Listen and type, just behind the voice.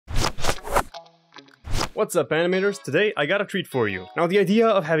What's up, animators? Today I got a treat for you. Now, the idea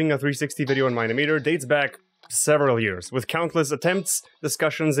of having a 360 video in Mine Imator dates back several years, with countless attempts,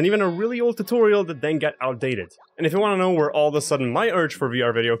 discussions, and even a really old tutorial that then got outdated. And if you want to know where all of a sudden my urge for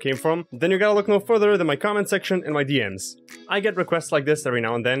VR video came from, then you gotta look no further than my comment section and my DMs. I get requests like this every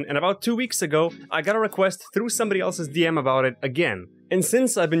now and then, and about 2 weeks ago, I got a request through somebody else's DM about it again. And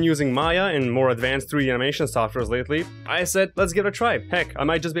since I've been using Maya and more advanced 3D animation softwares lately, I said, let's give it a try. Heck, I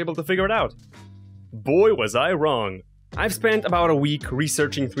might just be able to figure it out. Boy, was I wrong. I've spent about a week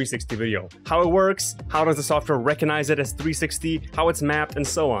researching 360 video. How it works, how does the software recognize it as 360, how it's mapped, and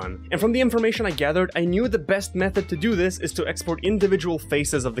so on. And from the information I gathered, I knew the best method to do this is to export individual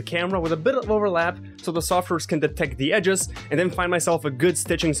faces of the camera with a bit of overlap so the softwares can detect the edges, and then find myself a good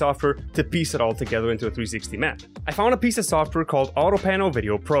stitching software to piece it all together into a 360 map. I found a piece of software called AutoPano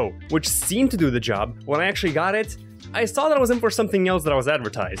Video Pro, which seemed to do the job. When I actually got it, I saw that I was in for something else that was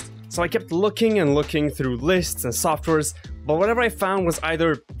advertised. So I kept looking and looking through lists and softwares, but whatever I found was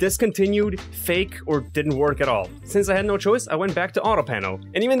either discontinued, fake, or didn't work at all. Since I had no choice, I went back to AutoPano.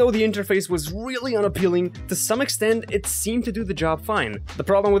 And even though the interface was really unappealing, to some extent it seemed to do the job fine. The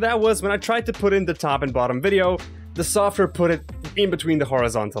problem with that was when I tried to put in the top and bottom video, the software put it in between the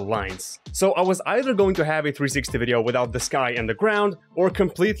horizontal lines. So I was either going to have a 360 video without the sky and the ground, or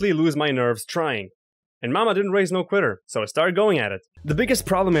completely lose my nerves trying. And mama didn't raise no quitter, so I started going at it. The biggest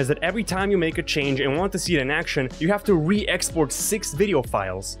problem is that every time you make a change and want to see it in action, you have to re-export 6 video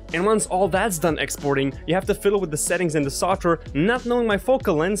files. And once all that's done exporting, you have to fiddle with the settings in the software, not knowing my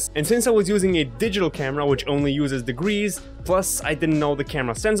focal length, and since I was using a digital camera which only uses degrees, plus I didn't know the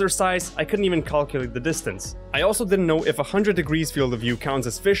camera sensor size, I couldn't even calculate the distance. I also didn't know if 100 degrees field of view counts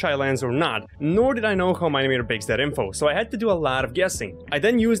as fisheye lens or not, nor did I know how Mine Imator bakes that info, so I had to do a lot of guessing. I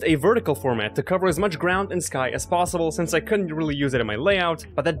then used a vertical format to cover as much ground and sky as possible since I couldn't really use it in my layout,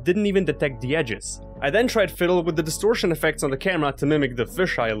 but that didn't even detect the edges. I then tried fiddle with the distortion effects on the camera to mimic the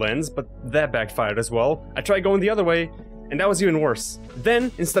fisheye lens, but that backfired as well. I tried going the other way, and that was even worse.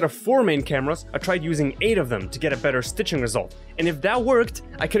 Then, instead of 4 main cameras, I tried using 8 of them to get a better stitching result. And if that worked,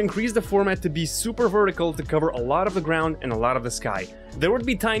 I could increase the format to be super vertical to cover a lot of the ground and a lot of the sky. There would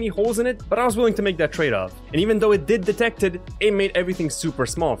be tiny holes in it, but I was willing to make that trade-off. And even though it did detect it, it made everything super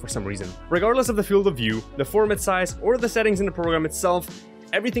small for some reason. Regardless of the field of view, the format size, or the settings in the program itself,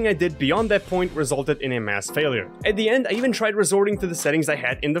 everything I did beyond that point resulted in a mass failure. At the end, I even tried resorting to the settings I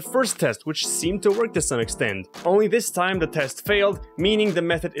had in the first test, which seemed to work to some extent. Only this time the test failed, meaning the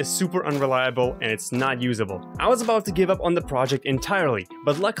method is super unreliable and it's not usable. I was about to give up on the project entirely,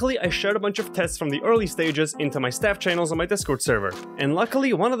 but luckily I shared a bunch of tests from the early stages into my staff channels on my Discord server. And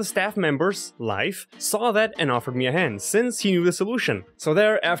luckily one of the staff members, Life, saw that and offered me a hand, since he knew the solution. So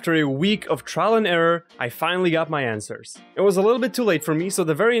there, after a week of trial and error, I finally got my answers. It was a little bit too late for me, so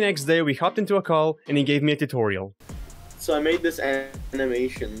the very next day we hopped into a call and he gave me a tutorial. So I made this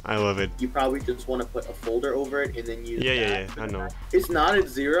animation. I love it. You probably just want to put a folder over it and then use Yeah, I know. It's not at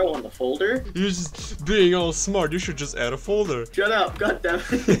 0 on the folder. You're just being all smart. You should just add a folder. Shut up,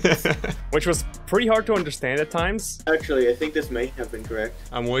 goddammit. Which was pretty hard to understand at times. Actually, I think this may have been correct.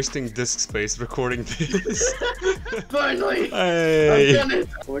 I'm wasting disk space recording this. Finally! Hey. I've done it!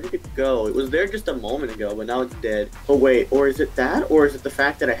 Where did it go? It was there just a moment ago, but now it's dead. Oh wait, or is it that? Or is it the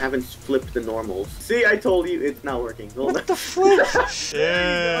fact that I haven't flipped the normals? See, I told you it's not working. Hold What the flip?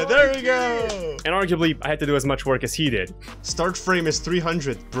 Yeah, there we go! And arguably, I had to do as much work as he did. Start frame is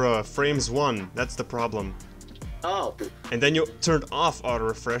 300, bruh. Frames 1. That's the problem. Oh. And then you turned off auto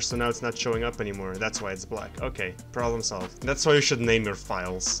refresh, so now it's not showing up anymore. That's why it's black. Okay, problem solved. That's why you should name your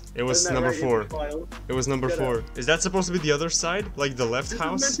files. It was number 4. It was number 4. Is that supposed to be the other side? Like the left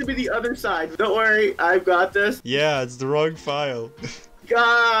house? It's meant to be the other side. Don't worry, I've got this. Yeah, it's the wrong file.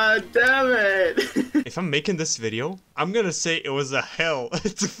 God damn it! If I'm making this video, I'm gonna say it was a hell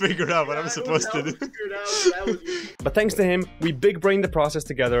to figure out what I'm supposed to do. But thanks to him, we big-brained the process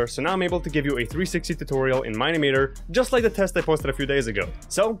together, so now I'm able to give you a 360 tutorial in Mine Imator, just like the test I posted a few days ago.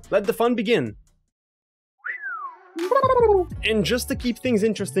 So, let the fun begin! And just to keep things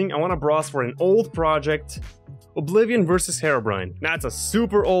interesting, I want to browse for an old project. Oblivion vs Herobrine. That's a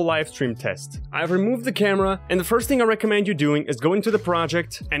super old livestream test. I've removed the camera, and the first thing I recommend you doing is going to the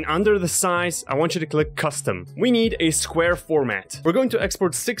project, and under the size, I want you to click custom. We need a square format. We're going to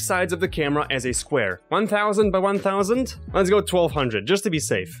export 6 sides of the camera as a square. 1000 by 1000? Let's go 1200, just to be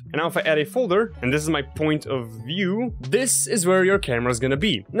safe. And now if I add a folder, and this is my point of view, this is where your camera is gonna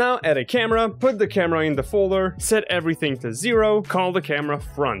be. Now add a camera, put the camera in the folder, set everything to 0, call the camera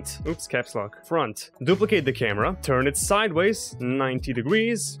front. Oops, caps lock. Front. Duplicate the camera, camera, turn it sideways 90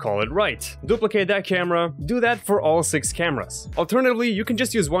 degrees, call it right. Duplicate that camera, do that for all 6 cameras. Alternatively, you can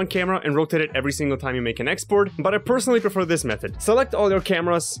just use one camera and rotate it every single time you make an export, but I personally prefer this method. Select all your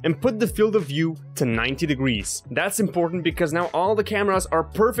cameras and put the field of view to 90 degrees. That's important because now all the cameras are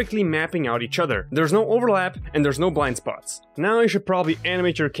perfectly mapping out each other. There's no overlap and there's no blind spots. Now you should probably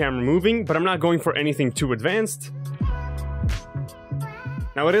animate your camera moving, but I'm not going for anything too advanced.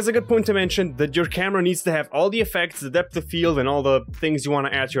 Now it is a good point to mention that your camera needs to have all the effects, the depth of field, and all the things you want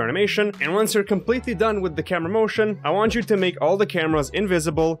to add to your animation, and once you're completely done with the camera motion, I want you to make all the cameras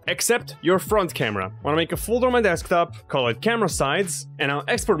invisible except your front camera. I want to make a folder on my desktop, call it camera sides, and I'll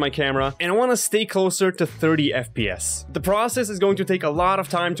export my camera, and I want to stay closer to 30 FPS. The process is going to take a lot of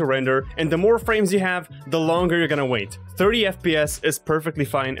time to render, and the more frames you have, the longer you're gonna wait. 30 FPS is perfectly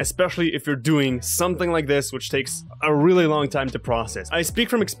fine, especially if you're doing something like this, which takes a really long time to process. I speak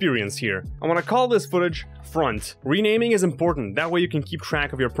from experience here. I want to call this footage front. Renaming is important, that way you can keep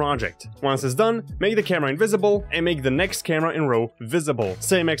track of your project. Once it's done, make the camera invisible and make the next camera in row visible.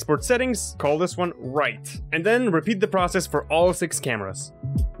 Same export settings, call this one right. And then repeat the process for all 6 cameras.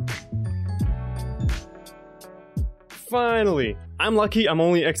 Finally! I'm lucky I'm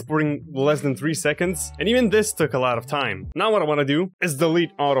only exporting less than 3 seconds, and even this took a lot of time. Now what I want to do is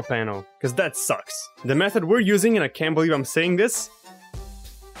delete auto panel, because that sucks. The method we're using, and I can't believe I'm saying this,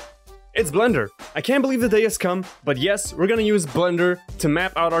 it's Blender. I can't believe the day has come, but yes, we're gonna use Blender to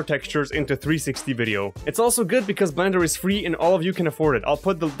map out our textures into 360 video. It's also good because Blender is free and all of you can afford it. I'll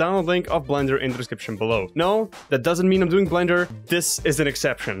put the download link of Blender in the description below. No, that doesn't mean I'm doing Blender. This is an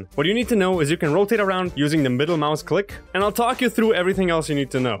exception. What you need to know is you can rotate around using the middle mouse click, and I'll talk you through everything else you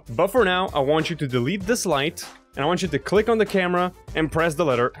need to know. But for now, I want you to delete this light, and I want you to click on the camera and press the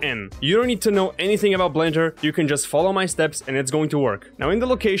letter N. You don't need to know anything about Blender, you can just follow my steps and it's going to work. Now in the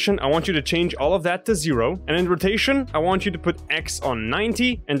location, I want you to change all of that to 0, and in rotation, I want you to put X on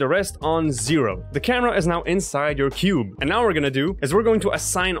 90 and the rest on 0. The camera is now inside your cube, and now what we're gonna do is we're going to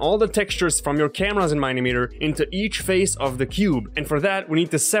assign all the textures from your cameras in Mine Imator into each face of the cube, and for that, we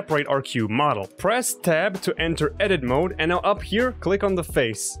need to separate our cube model. Press Tab to enter edit mode, and now up here, click on the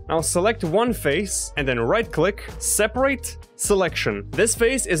face. Now select one face, and then right click, separate, selection. This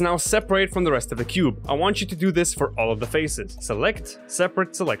face is now separate from the rest of the cube. I want you to do this for all of the faces. Select,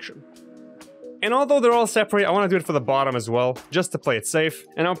 separate, selection. And although they're all separate, I want to do it for the bottom as well, just to play it safe.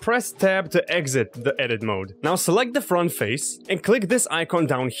 And I'll press Tab to exit the edit mode. Now select the front face and click this icon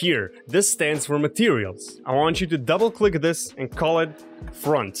down here. This stands for materials. I want you to double click this and call it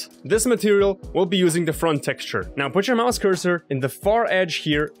front. This material will be using the front texture. Now put your mouse cursor in the far edge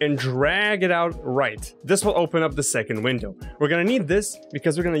here and drag it out right. This will open up the second window. We're gonna need this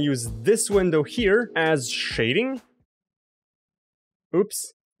because we're gonna use this window here as shading.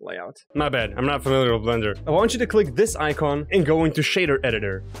 Oops. Layout. My bad, I'm not familiar with Blender. I want you to click this icon and go into Shader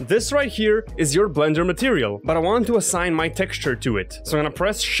Editor. This right here is your Blender material, but I want to assign my texture to it. So I'm gonna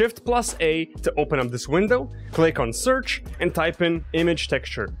press Shift+A to open up this window, click on Search, and type in Image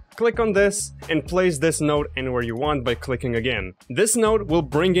Texture. Click on this and place this node anywhere you want by clicking again. This node will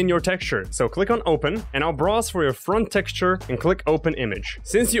bring in your texture, so click on Open, and I'll browse for your front texture and click Open Image.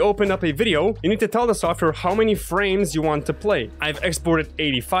 Since you opened up a video, you need to tell the software how many frames you want to play. I've exported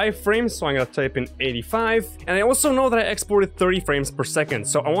 85 frames, so I'm gonna type in 85, and I also know that I exported 30 frames per second,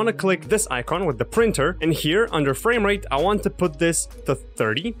 so I want to click this icon with the printer, and here under frame rate, I want to put this to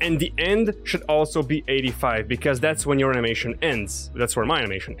 30, and the end should also be 85, because that's when your animation ends. That's where my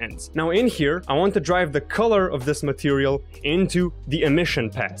animation ends. Now in here, I want to drive the color of this material into the emission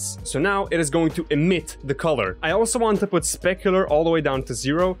pass. So now it is going to emit the color. I also want to put specular all the way down to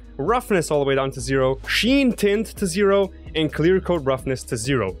 0, roughness all the way down to 0, sheen tint to 0, and clear coat roughness to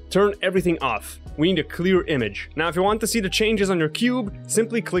 0. Turn everything off. We need a clear image. Now if you want to see the changes on your cube,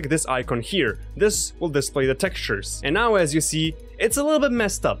 simply click this icon here. This will display the textures. And now as you see, it's a little bit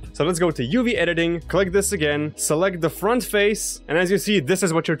messed up. So let's go to UV editing, click this again, select the front face, and as you see, this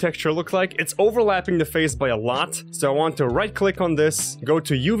is what your texture looks like. It's overlapping the face by a lot, so I want to right click on this, go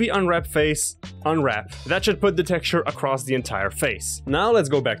to UV unwrap face, unwrap. That should put the texture across the entire face. Now let's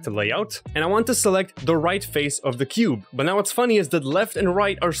go back to layout, and I want to select the right face of the cube. But now what's funny is that left and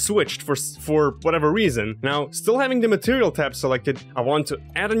right are switched for whatever reason. Now, still having the material tab selected, I want to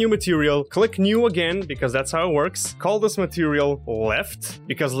add a new material, click new again, because that's how it works, call this material left,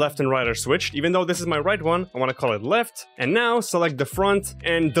 because left and right are switched. Even though this is my right one, I want to call it left. And now select the front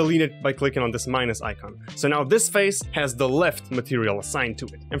and delete it by clicking on this minus icon. So now this face has the left material assigned to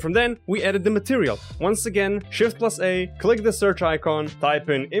it. And from then, we edit the material. Once again, Shift+A, click the search icon, type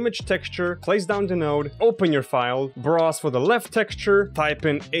in image texture, place down the node, open your file, browse for the left texture, type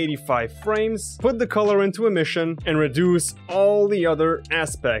in 85 frames, put the color into emission, and reduce all the other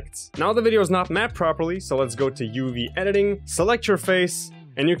aspects. Now the video is not mapped properly, so let's go to UV editing, select your face,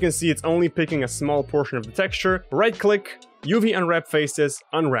 and you can see it's only picking a small portion of the texture. Right click, UV unwrap faces,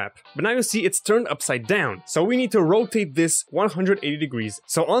 unwrap. But now you see it's turned upside down. So we need to rotate this 180 degrees.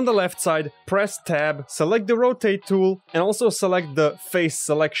 So on the left side, press tab, select the rotate tool, and also select the face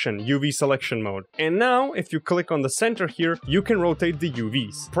selection, UV selection mode. And now, if you click on the center here, you can rotate the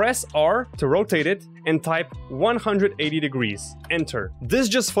UVs. Press R to rotate it, and type 180 degrees. Enter. This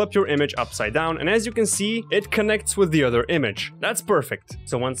just flipped your image upside down, and as you can see, it connects with the other image. That's perfect.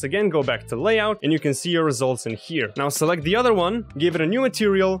 So once again, go back to layout, and you can see your results in here. Now select the other one, give it a new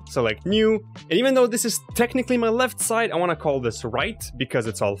material, select new, and even though this is technically my left side, I want to call this right, because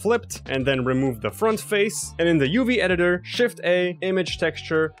it's all flipped, and then remove the front face, and in the UV editor, Shift-A, image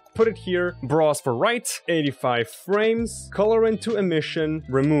texture, put it here, browse for right, 85 frames, color into emission,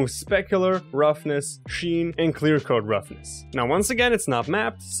 remove specular, roughness, sheen, and clear coat roughness. Now once again, it's not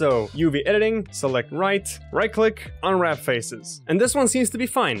mapped, so UV editing, select right click, unwrap faces. And this one seems to be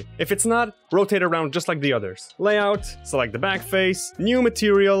fine. If it's not, rotate around just like the others. Layout, select the back face, new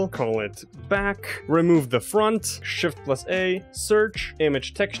material, call it back, remove the front, Shift+A, search,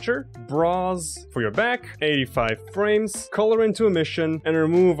 image texture, browse for your back, 85 frames, color into emission, and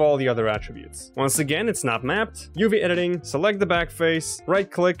remove all the other attributes. Once again, it's not mapped. UV editing, select the back face, right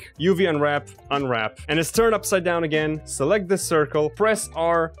click, UV unwrap, unwrap, and it's turned upside down again. Select this circle, press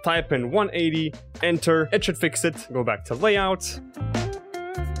R, type in 180, enter, it should fix it. Go back to layout.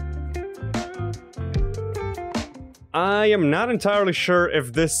 I am not entirely sure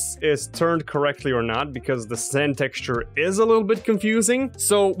if this is turned correctly or not, because the sand texture is a little bit confusing.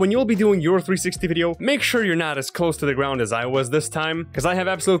 So when you'll be doing your 360 video, make sure you're not as close to the ground as I was this time, because I have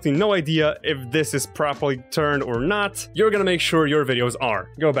absolutely no idea if this is properly turned or not. You're gonna make sure your videos are.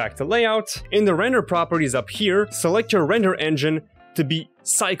 Go back to layout. In the render properties up here, select your render engine to be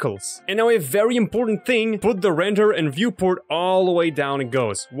cycles. And now a very important thing, put the render and viewport all the way down. It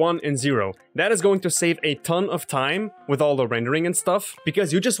goes 1 and 0. That is going to save a ton of time with all the rendering and stuff,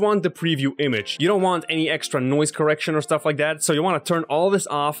 because you just want the preview image. You don't want any extra noise correction or stuff like that, so you want to turn all this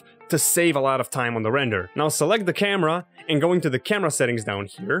off to save a lot of time on the render. Now select the camera, and going to the camera settings down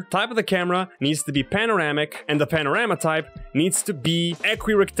here, type of the camera needs to be panoramic, and the panorama type needs to be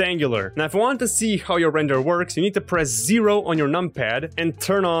equirectangular. Now if you want to see how your render works, you need to press 0 on your numpad and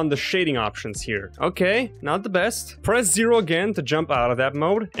turn on the shading options here. Okay, not the best. Press 0 again to jump out of that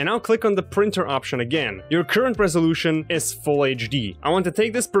mode, and now click on the printer option again. Your current resolution is full HD. I want to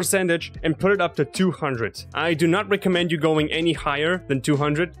take this percentage and put it up to 200. I do not recommend you going any higher than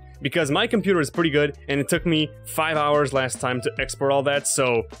 200, because my computer is pretty good and it took me 5 hours last time to export all that,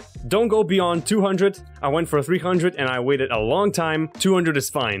 so don't go beyond 200. I went for 300 and I waited a long time. 200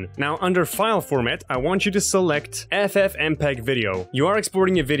 is fine. Now under file format, I want you to select FFmpeg video. You are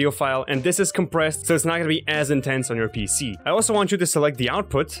exporting a video file and this is compressed, so it's not going to be as intense on your PC. I also want you to select the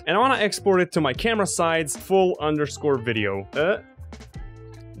output, and I want to export it to my camera sides full_video.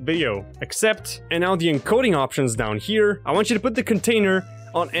 Video. Accept. And now the encoding options down here, I want you to put the container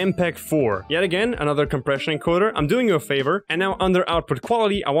on MPEG 4. Yet again, another compression encoder. I'm doing you a favor. And now under output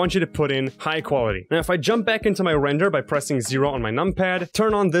quality, I want you to put in high quality. Now if I jump back into my render by pressing 0 on my numpad,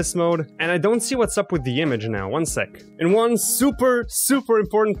 turn on this mode, and I don't see what's up with the image now. One sec. And one super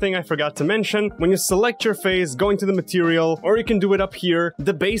important thing I forgot to mention, when you select your face, go into the material, or you can do it up here,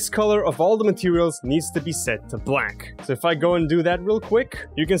 the base color of all the materials needs to be set to black. So if I go and do that real quick,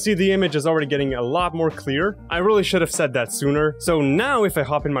 you can see the image is already getting a lot more clear. I really should have said that sooner. So now if I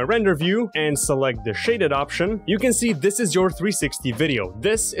hop in my render view and select the shaded option, you can see this is your 360 video.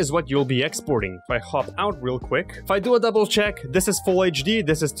 This is what you'll be exporting. If I hop out real quick, if I do a double check, this is full HD,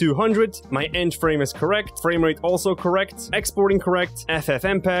 this is 200, my end frame is correct, frame rate also correct, exporting correct,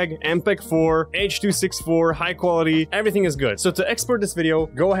 FFmpeg, MPEG 4, H.264, high quality, everything is good. So to export this video,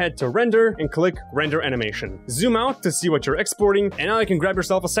 go ahead to render and click render animation. Zoom out to see what you're exporting, and now you can grab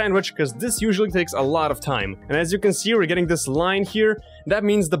yourself a sandwich, because this usually takes a lot of time. And as you can see, we're getting this line here. That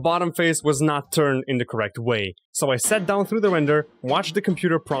means the bottom face was not turned in the correct way. So I sat down through the render, watched the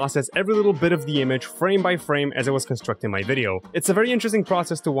computer process every little bit of the image frame by frame as I was constructing my video. It's a very interesting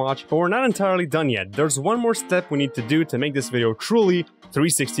process to watch, but we're not entirely done yet. There's one more step we need to do to make this video truly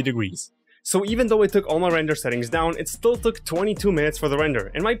 360 degrees. So even though it took all my render settings down, it still took 22 minutes for the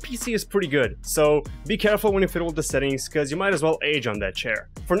render, and my PC is pretty good. So be careful when you fiddle with the settings, cause you might as well age on that chair.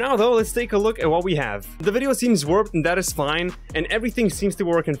 For now though, let's take a look at what we have. The video seems warped and that is fine, and everything seems to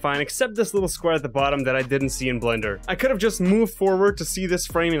be working fine except this little square at the bottom that I didn't see in Blender. I could have just moved forward to see this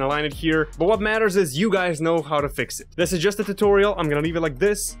frame and align it here, but what matters is you guys know how to fix it. This is just a tutorial, I'm gonna leave it like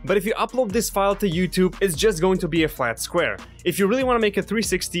this, but if you upload this file to YouTube, it's just going to be a flat square. If you really want to make a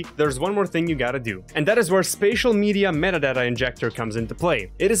 360, there's one more thing you gotta do, and that is where Spatial Media Metadata Injector comes into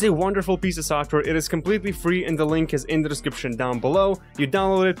play. It is a wonderful piece of software, it is completely free, and the link is in the description down below. You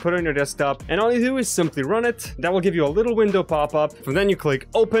download it, put it on your desktop, and all you do is simply run it. That will give you a little window pop up. From then you click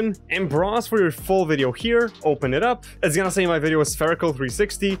open and browse for your full video here, open it up. It's gonna say my video is spherical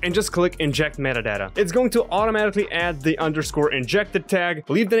 360, and just click inject metadata. It's going to automatically add the underscore injected tag.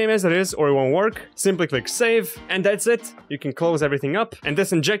 Leave the name as it is or it won't work. Simply click save, and that's it. You can close everything up, and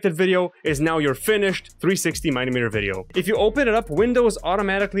this injected video is now your finished 360 Mine Imator video. If you open it up, Windows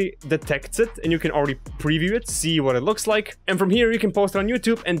automatically detects it, and you can already preview it, see what it looks like, and from here you can post it on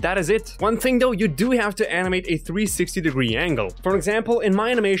YouTube, and that is it. One thing though, you do have to animate a 360-degree angle. For example, in my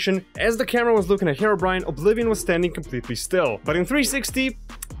animation, as the camera was looking at Herobrine, Oblivion was standing completely still, but in 360,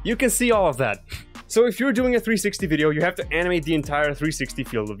 you can see all of that. So if you're doing a 360 video, you have to animate the entire 360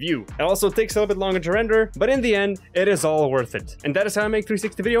 field of view. It also takes a little bit longer to render, but in the end, it is all worth it. And that is how I make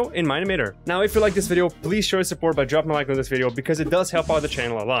 360 video in Mine Imator. Now, if you like this video, please show your support by dropping a like on this video because it does help out the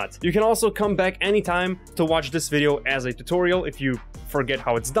channel a lot. You can also come back anytime to watch this video as a tutorial if you forget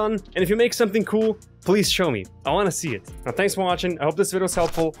how it's done. And if you make something cool, please show me. I want to see it. Now, thanks for watching. I hope this video was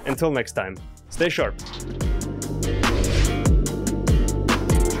helpful. Until next time, stay sharp.